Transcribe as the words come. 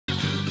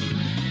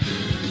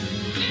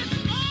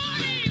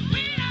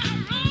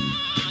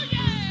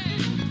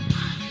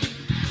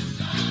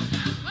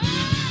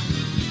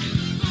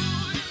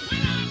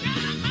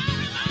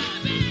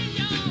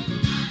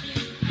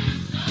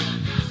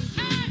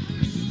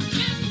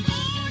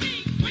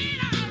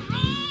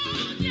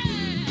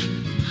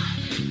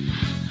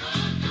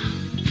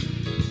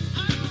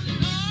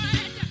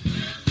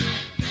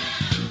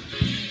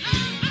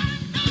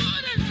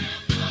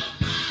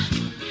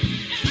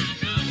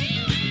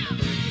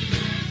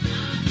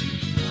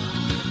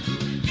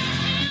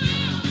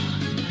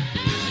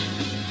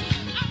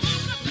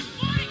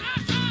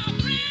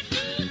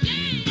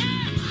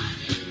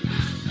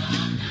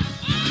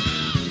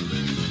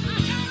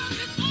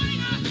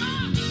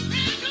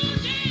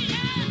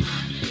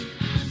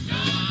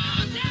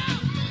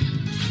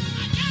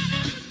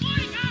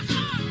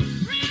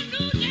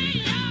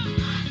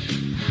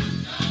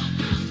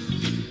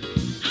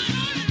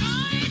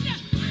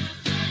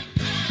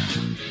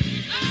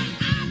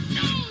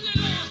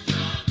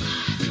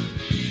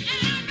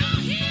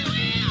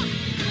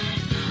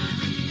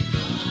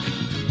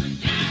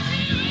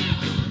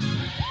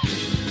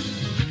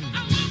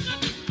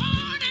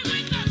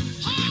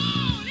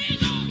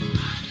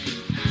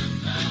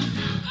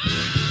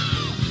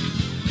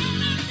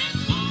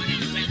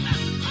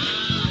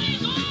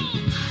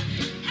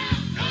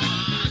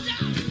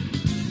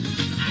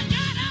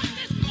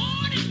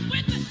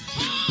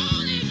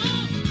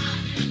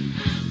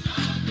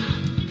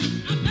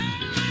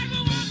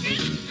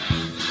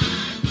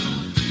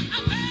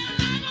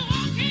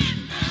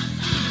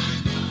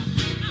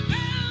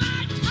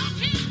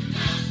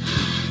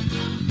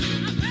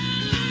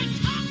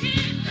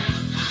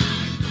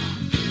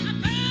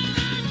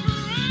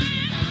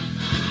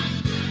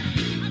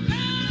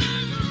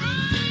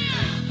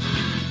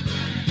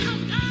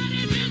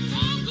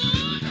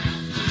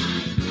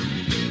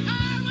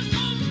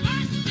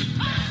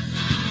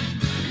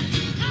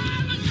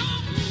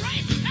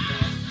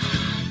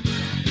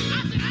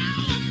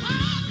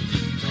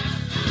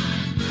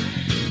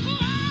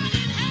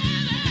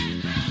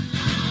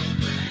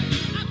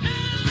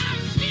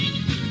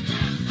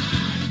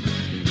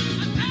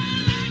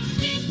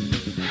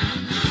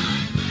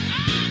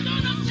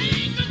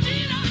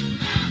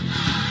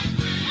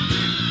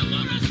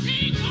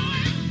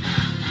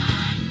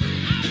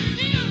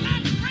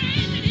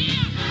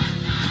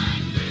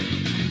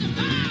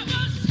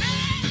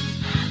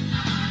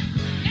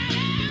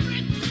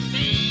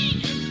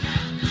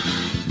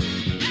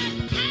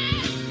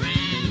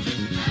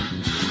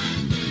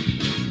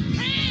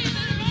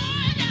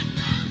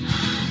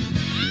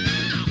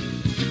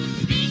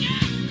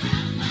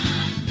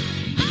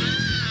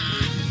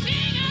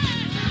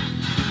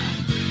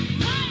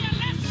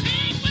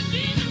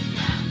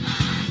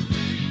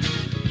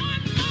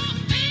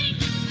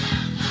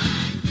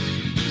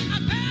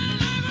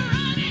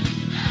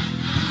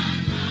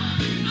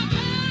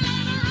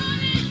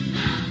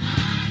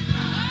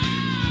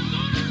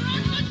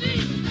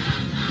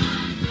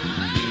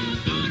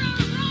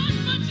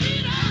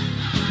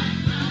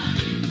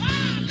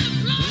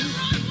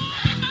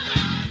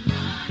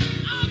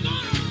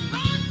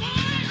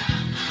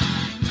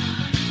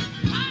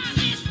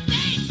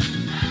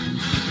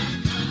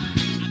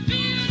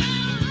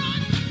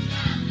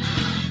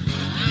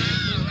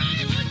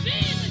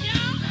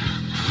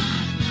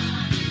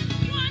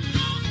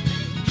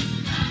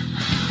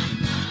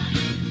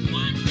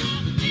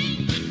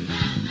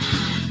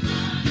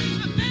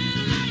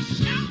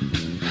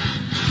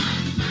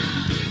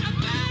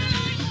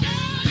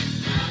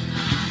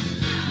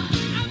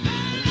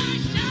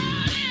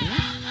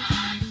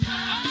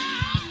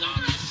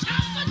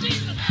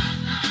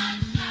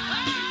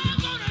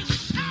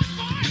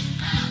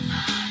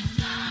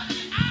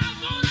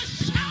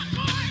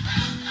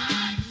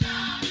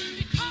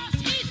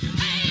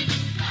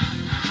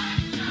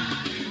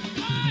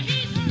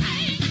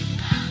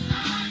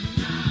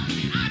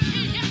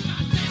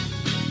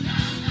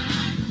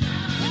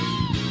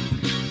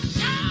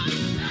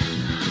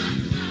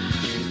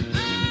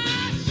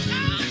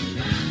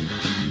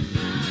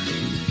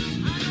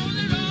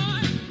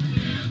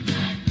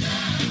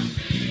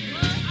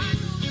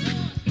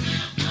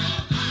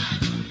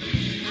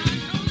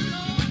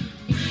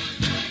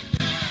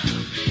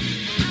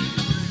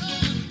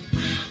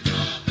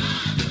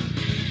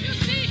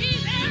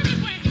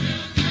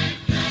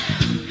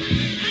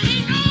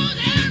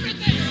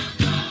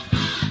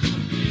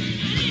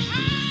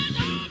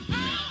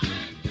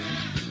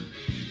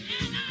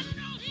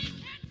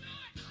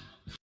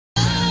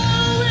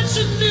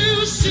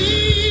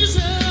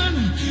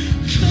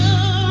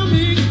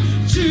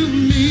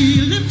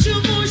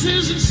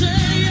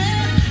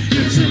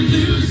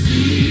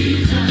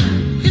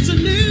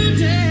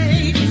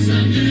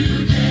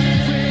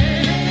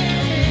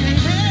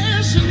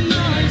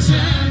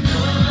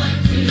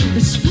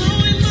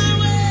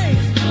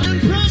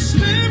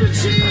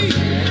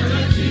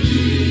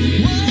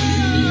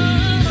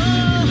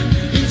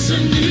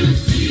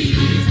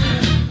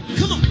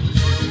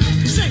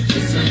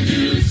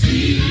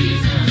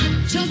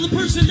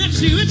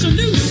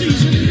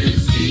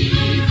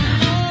season.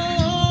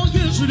 Oh,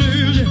 yes it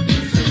is.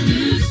 It's a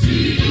new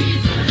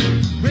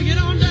season. Bring it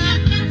on down.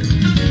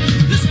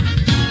 Listen,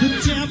 the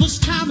devil's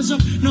time is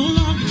up. No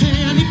longer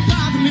can he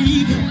bother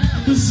me.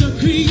 Cause the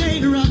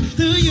creator of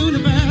the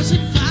universe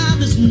and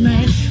father's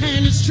man,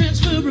 and it's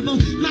transferable.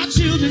 My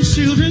children's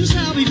children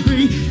shall be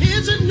free.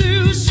 It's a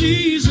new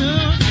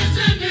season. It's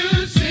a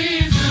new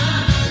season.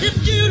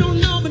 If you don't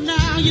know, but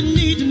now you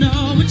need to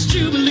know it's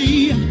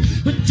Jubilee.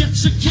 But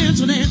debts are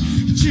canceled and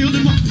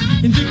children walk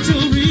in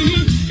victory.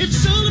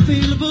 It's all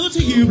available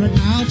to you right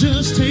now.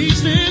 Just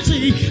taste and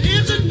see.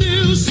 It's a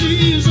new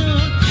season.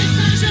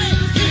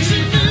 It's a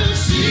new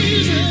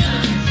season.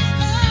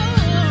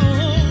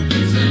 Oh,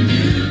 it's a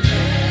new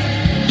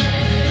day.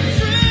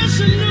 Fresh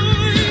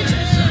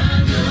anointing.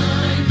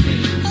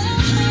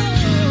 Oh,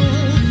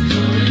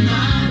 going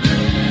my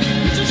way.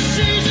 It's a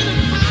season of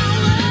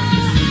power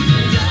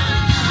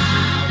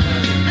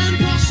and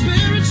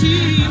prosperity.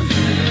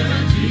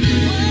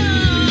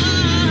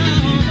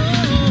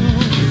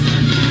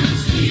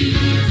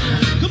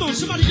 Come on,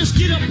 somebody just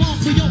get up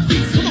off of your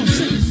feet. Come on,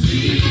 sing.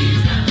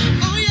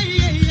 Oh, yeah,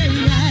 yeah, yeah,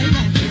 yeah,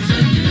 yeah. It's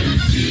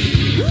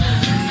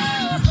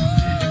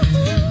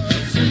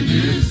a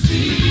new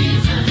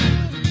season.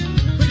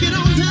 Break it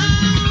on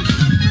down.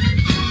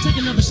 Take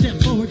another step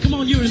forward. Come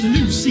on, you're in the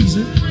new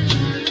season.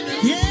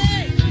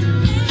 Yeah.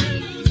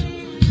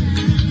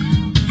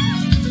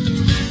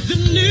 The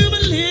new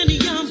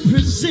millennium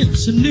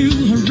presents a new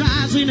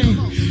horizon.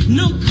 Ain't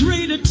no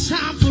greater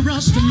time for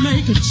us to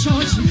make a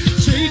choice and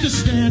take a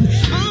stand.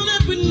 All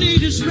that we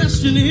need is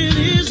resting in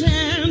his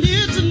hand.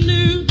 It's a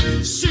new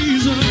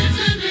season. It's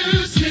a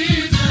new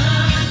season.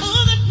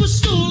 All that was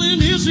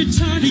stolen is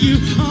returned to you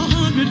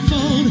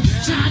 100-fold.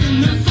 Tried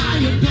in the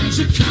fire, but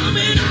you're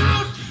coming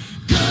out.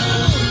 Go.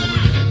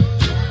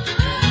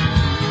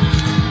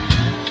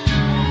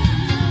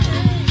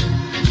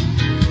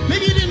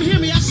 Maybe you didn't hear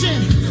me. I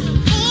said,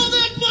 all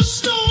that was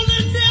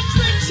stolen is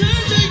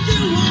returned to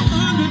you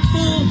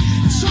 100-fold.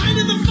 Tried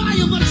in the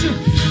fire, but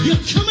you're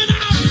coming out.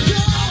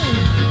 Go.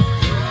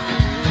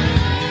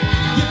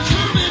 You're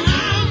coming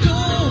out. Go.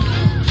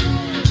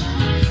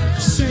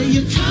 Say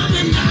you're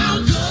coming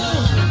out. Go.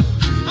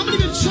 How many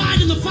been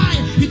tried in the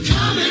fire? You're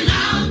coming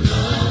out.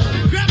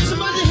 Go. Grab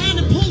somebody's hand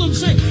and pull them.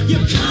 Say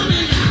you're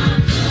coming out.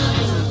 Go.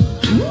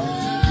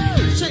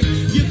 Woo. Say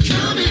you're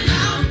coming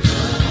out. Go.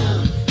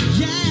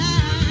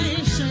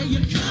 Yeah. Say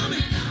you're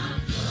coming out.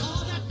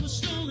 All that was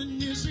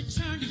stolen is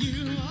returned to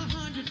you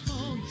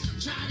 100-fold.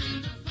 Tried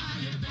in the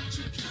fire, but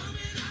you're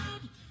coming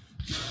out.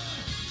 Go.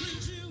 Cling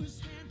to his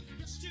hand.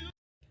 It's still.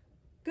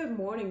 Good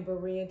morning,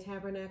 Berean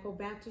Tabernacle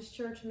Baptist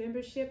Church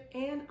membership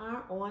and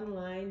our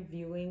online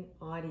viewing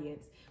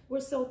audience.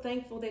 We're so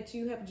thankful that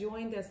you have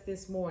joined us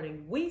this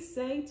morning. We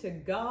say to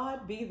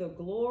God be the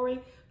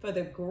glory for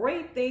the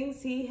great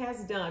things he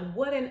has done.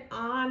 What an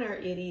honor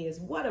it is.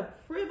 What a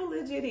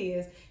privilege it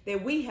is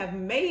that we have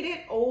made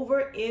it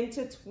over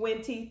into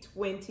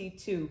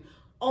 2022.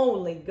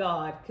 Only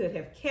God could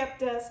have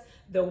kept us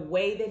the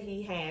way that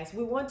he has.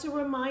 We want to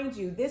remind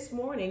you this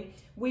morning,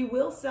 we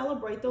will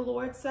celebrate the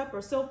Lord's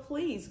Supper. So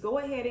please go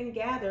ahead and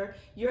gather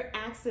your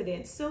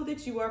accidents so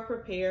that you are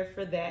prepared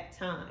for that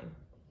time.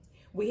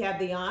 We have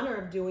the honor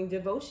of doing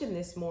devotion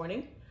this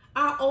morning.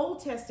 Our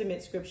Old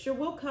Testament scripture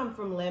will come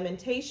from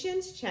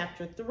Lamentations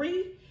chapter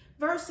 3,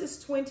 verses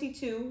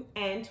 22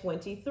 and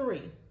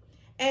 23.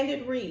 And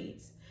it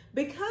reads,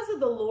 because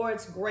of the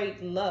Lord's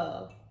great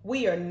love,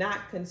 we are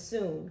not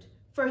consumed,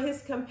 for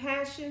his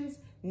compassions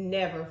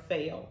never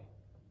fail.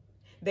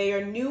 They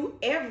are new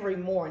every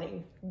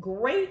morning.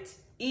 Great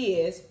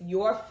is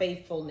your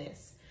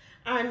faithfulness.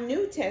 Our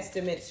New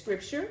Testament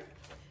scripture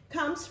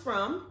comes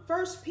from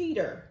 1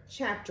 Peter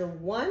chapter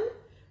 1,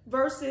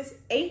 verses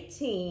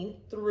 18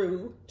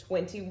 through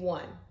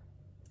 21.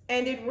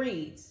 And it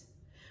reads,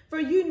 for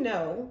you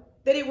know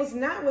that it was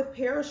not with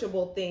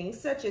perishable things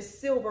such as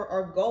silver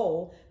or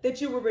gold that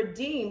you were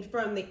redeemed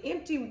from the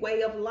empty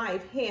way of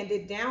life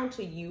handed down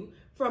to you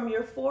from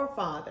your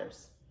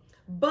forefathers,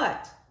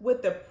 but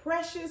with the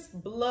precious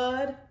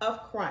blood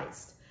of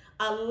Christ,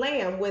 a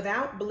lamb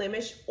without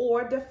blemish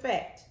or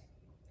defect.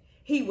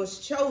 He was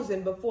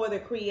chosen before the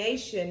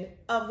creation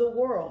of the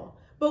world,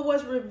 but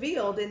was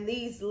revealed in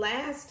these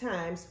last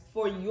times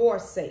for your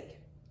sake.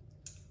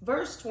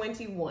 Verse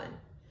 21,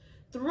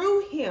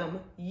 through him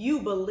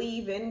you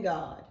believe in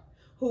God,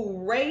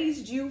 who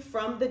raised you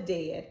from the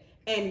dead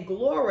and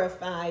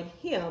glorified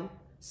him,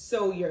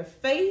 so your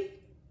faith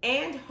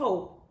and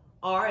hope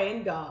are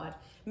in God.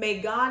 May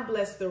God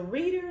bless the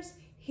readers,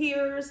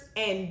 hearers,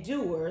 and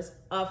doers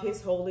of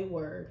his holy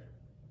word.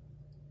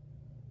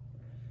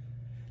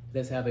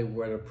 Let's have a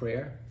word of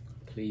prayer.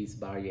 Please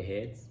bow your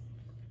heads.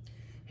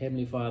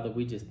 Heavenly Father,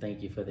 we just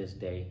thank you for this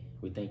day.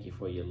 We thank you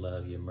for your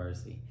love, your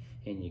mercy,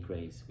 and your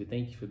grace. We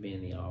thank you for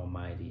being the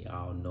almighty,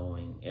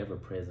 all-knowing,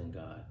 ever-present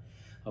God.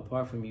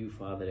 Apart from you,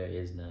 Father, there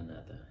is none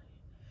other.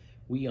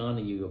 We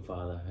honor you,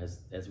 Father,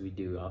 as we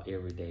do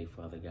every day,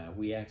 Father God.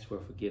 We ask for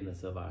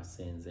forgiveness of our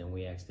sins, and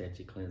we ask that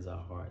you cleanse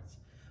our hearts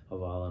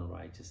of all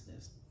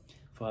unrighteousness.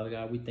 Father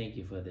God, we thank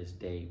you for this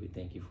day. We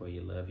thank you for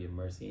your love, your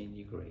mercy, and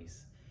your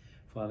grace.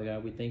 Father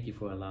God, we thank you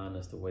for allowing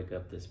us to wake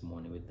up this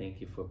morning. We thank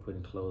you for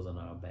putting clothes on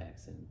our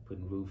backs and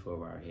putting roof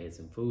over our heads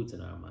and foods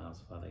in our mouths,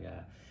 Father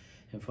God.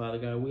 And Father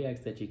God, we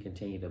ask that you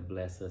continue to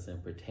bless us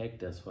and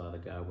protect us, Father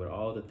God, with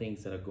all the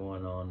things that are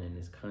going on in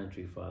this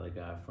country, Father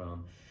God,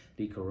 from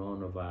the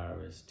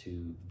coronavirus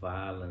to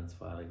violence,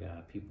 Father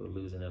God, people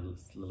losing their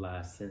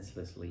lives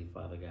senselessly,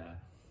 Father God,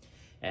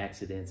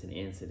 accidents and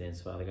incidents,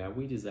 Father God.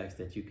 We just ask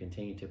that you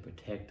continue to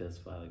protect us,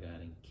 Father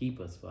God, and keep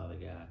us, Father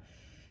God.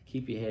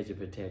 Keep your hedge of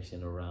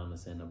protection around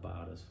us and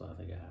about us,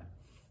 Father God.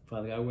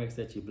 Father God, we ask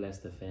that you bless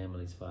the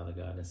families, Father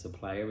God, and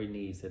supply every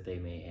needs that they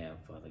may have,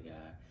 Father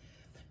God.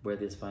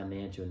 Whether it's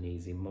financial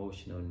needs,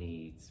 emotional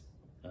needs,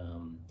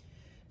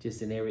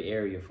 just in every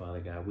area,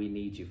 Father God, we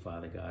need you,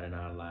 Father God, in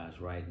our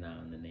lives right now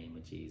in the name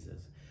of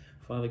Jesus.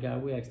 Father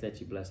God, we ask that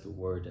you bless the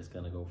word that's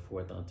going to go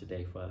forth on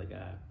today, Father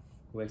God.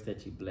 We ask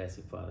that you bless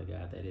it, Father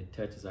God, that it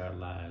touches our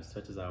lives,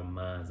 touches our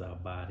minds, our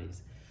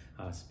bodies,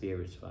 our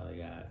spirits, Father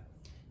God.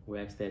 We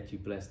ask that you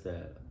bless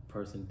the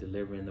person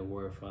delivering the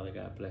word, Father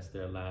God. Bless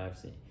their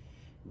lives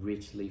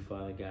richly,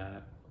 Father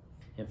God.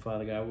 And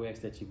Father God, we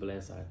ask that you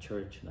bless our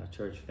church and our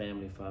church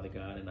family, Father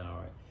God, and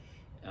our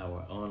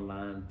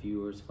online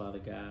viewers, Father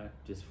God,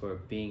 just for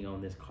being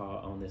on this call,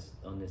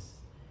 on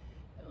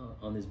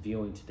this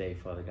viewing today,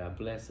 Father God.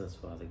 Bless us,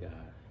 Father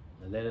God.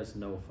 And let us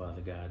know,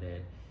 Father God,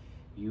 that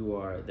you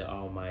are the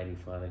Almighty,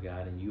 Father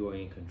God, and you are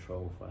in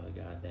control, Father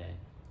God, that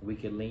we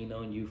can lean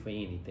on you for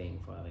anything,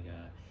 Father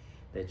God.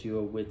 That you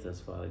are with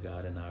us, Father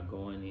God, in our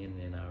going in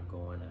and our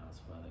going out,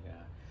 Father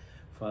God.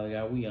 Father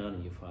God, we honor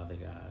you, Father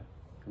God.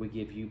 We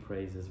give you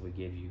praises, we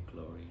give you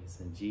glory.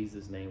 It's in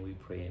Jesus' name we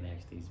pray and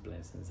ask these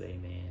blessings.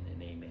 Amen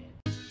and amen.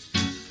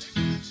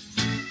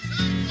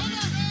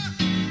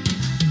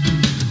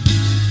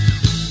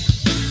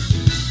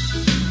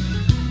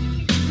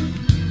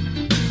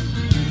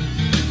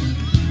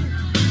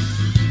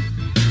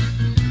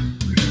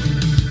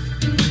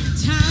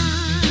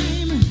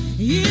 Time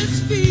is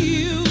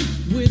filled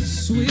with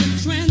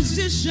swift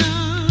transitions.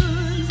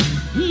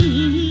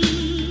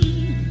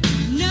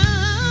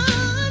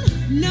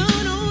 None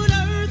on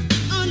earth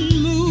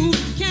unmoved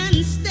can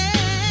stand.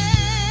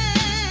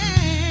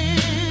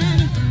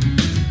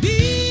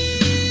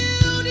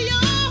 Build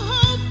your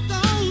hope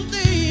on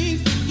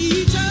things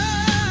eternal,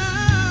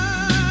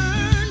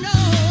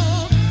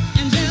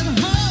 and just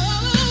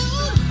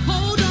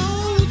hold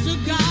on to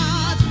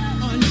God's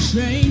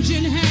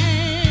unchanging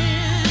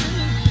hand.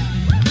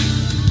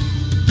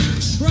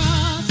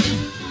 Trust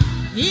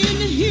in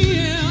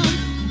Him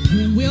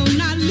who will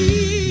not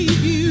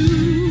leave you.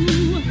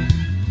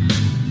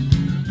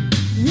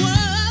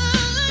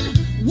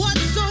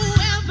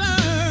 Whatsoever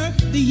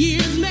the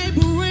years may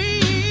bring,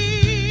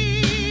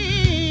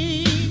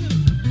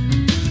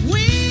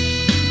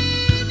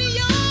 when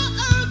your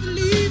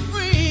earthly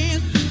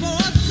friends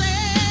forsake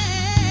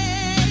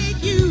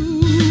you,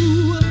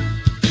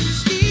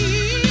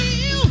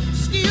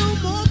 still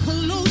more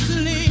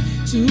closely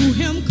to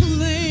Him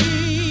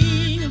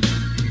cling.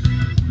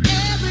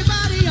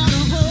 Everybody ought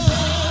to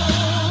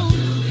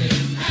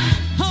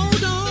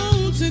hold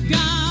on to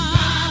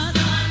God.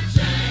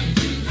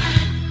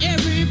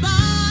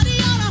 Everybody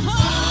ought to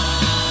hold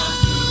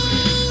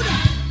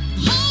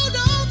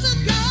on to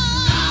God.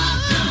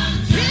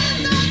 In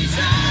the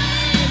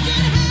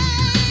changing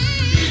hand,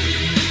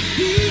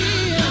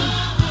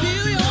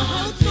 build your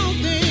hopes on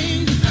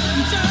things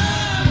eternal,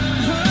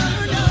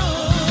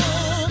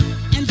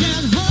 and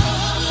just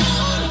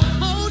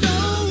hold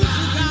on to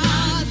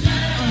God's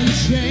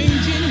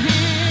unchanging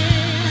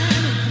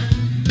hand.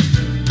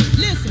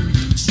 Listen,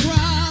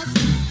 trust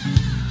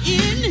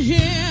in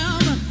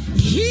Him.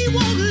 He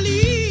won't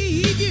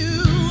leave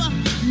you.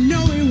 No,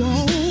 He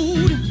won't.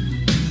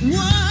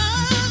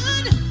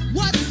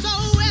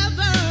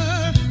 Whatsoever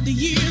the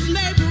years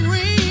may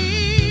bring,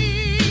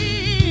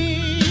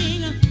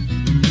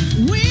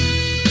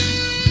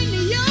 when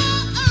your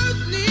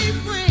earthly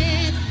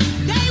friends,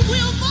 they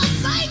will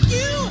forsake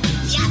you.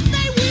 Yes,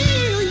 they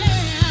will,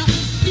 yeah.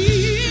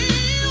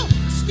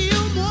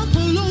 Still more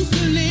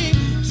closely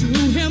to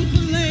Him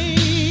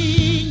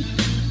cling.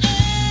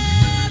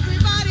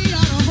 Everybody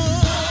ought to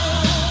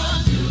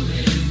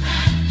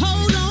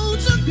hold on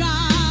to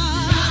God.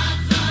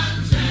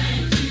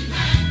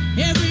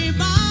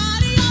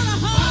 Everybody ought to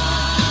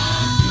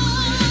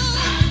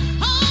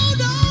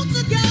hold on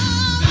to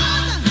God.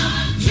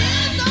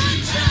 His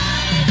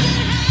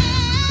unchanging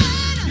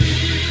hand.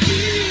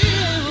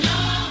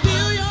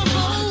 Build your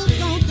hopes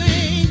on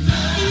things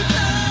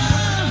eternal,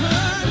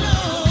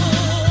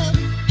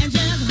 and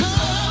just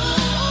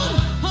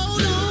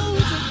hold on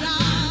to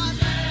God's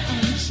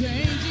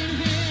unchanging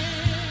hand.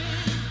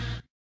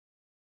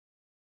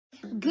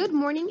 Good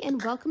morning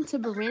and welcome to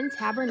Berean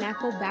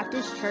Tabernacle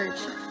Baptist Church.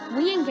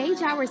 We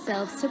engage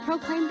ourselves to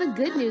proclaim the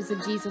good news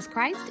of Jesus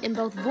Christ in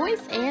both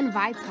voice and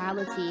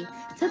vitality,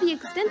 to the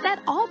extent that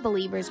all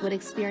believers would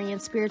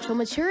experience spiritual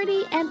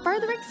maturity and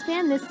further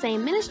expand this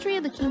same ministry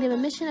of the kingdom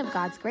and mission of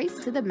God's grace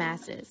to the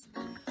masses.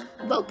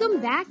 Welcome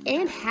back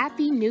and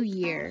Happy New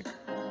Year.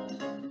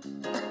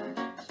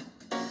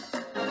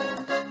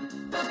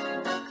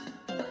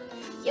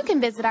 You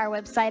can visit our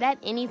website at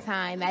any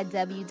time at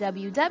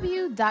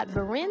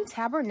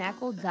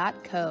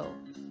www.bereantabernacle.co.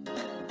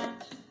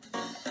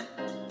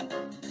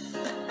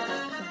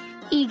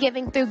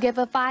 E-giving through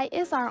Giveify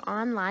is our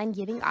online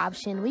giving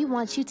option. We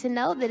want you to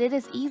know that it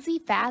is easy,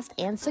 fast,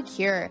 and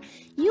secure.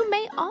 You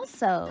may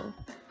also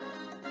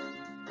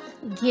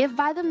give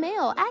by the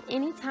mail at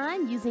any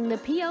time using the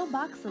P.O.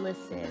 box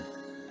listed.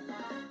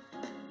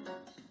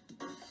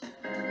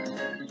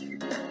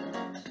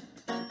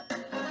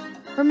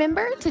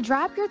 Remember to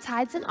drop your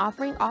tithes and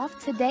offering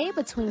off today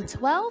between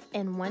 12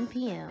 and 1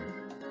 p.m.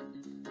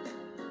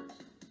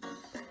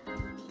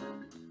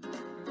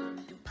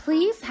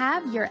 Please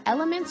have your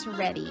elements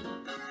ready.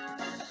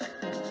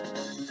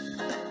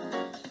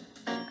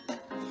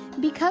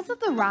 Because of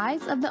the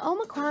rise of the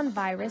Omicron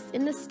virus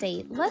in the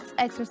state, let's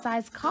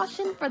exercise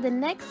caution for the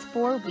next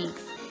 4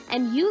 weeks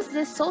and use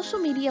this social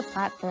media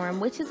platform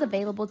which is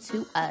available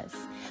to us.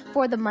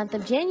 For the month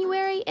of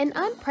January, an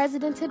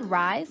unprecedented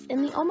rise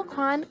in the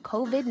Omicron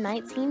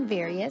COVID-19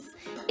 variant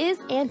is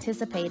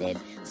anticipated.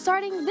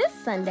 Starting this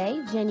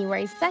Sunday,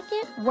 January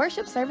 2nd,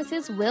 worship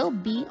services will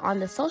be on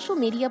the social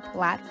media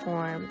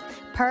platform.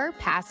 Per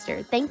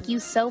pastor, thank you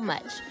so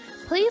much.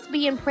 Please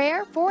be in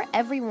prayer for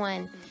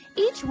everyone.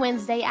 Each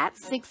Wednesday at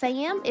 6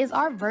 a.m. is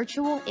our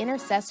virtual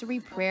intercessory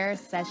prayer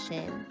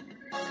session.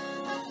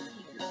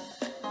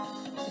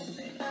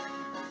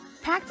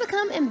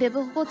 Practicum in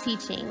Biblical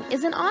Teaching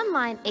is an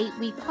online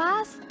 8-week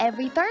class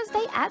every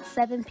Thursday at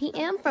 7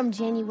 p.m. from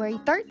January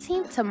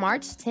 13th to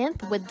March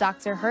 10th with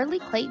Dr. Hurley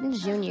Clayton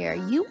Jr.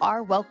 You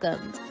are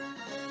welcomed.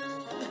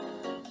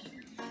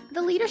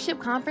 The Leadership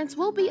Conference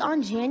will be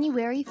on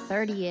January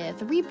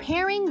 30th,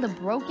 repairing the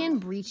broken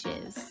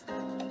breaches.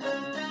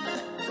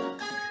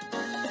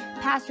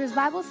 Pastor's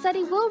Bible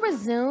Study will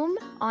resume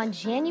on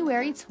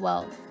January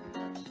 12th.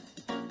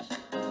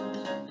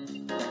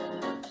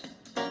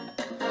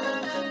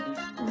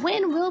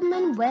 When Will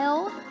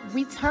Manuel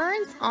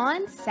returns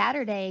on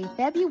Saturday,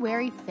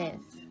 February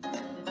 5th.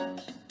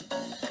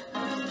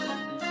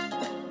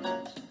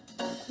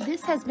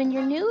 This has been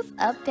your news,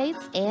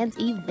 updates, and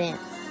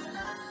events.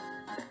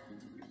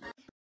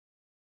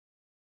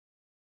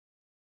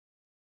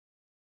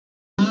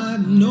 I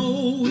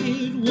know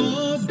it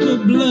was the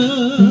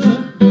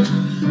blood.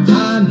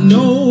 I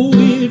know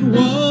it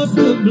was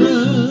the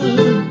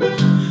blood.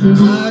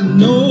 I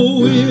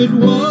know it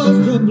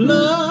was the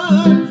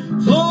blood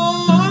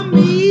for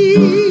me.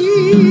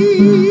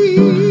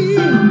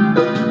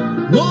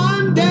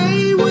 One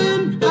day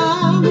when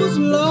I was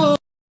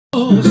lost,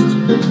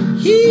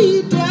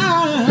 he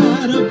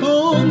died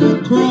upon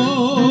the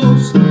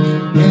cross,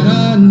 and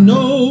I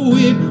know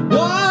it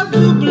was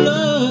the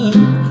blood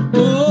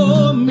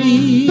for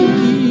me.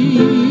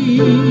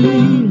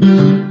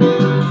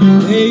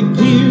 They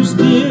pierced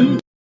him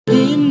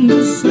in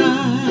the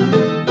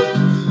side.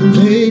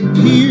 They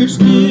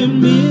pierced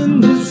him in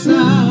the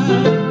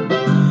side.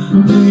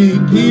 They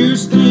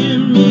pierced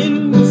him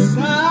in the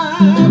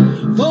side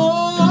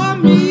for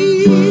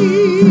me.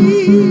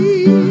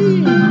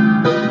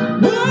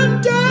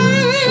 One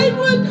day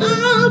when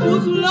I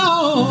was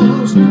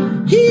lost,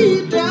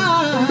 he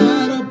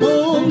died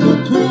upon the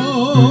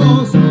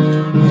cross,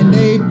 and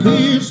they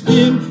pierced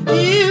him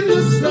in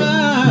the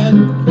side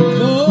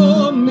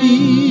for me.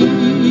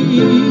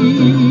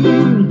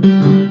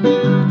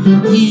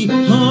 He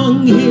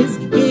hung his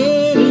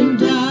head and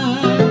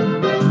died.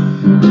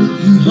 He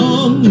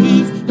hung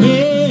his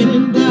head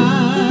and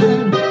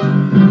died.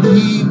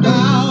 He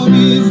bowed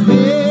his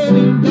head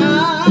and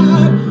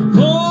died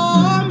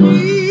for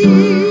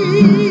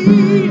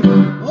me.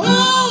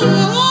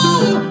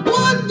 Oh,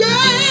 one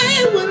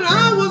day when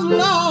I was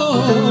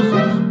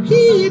lost,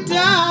 he died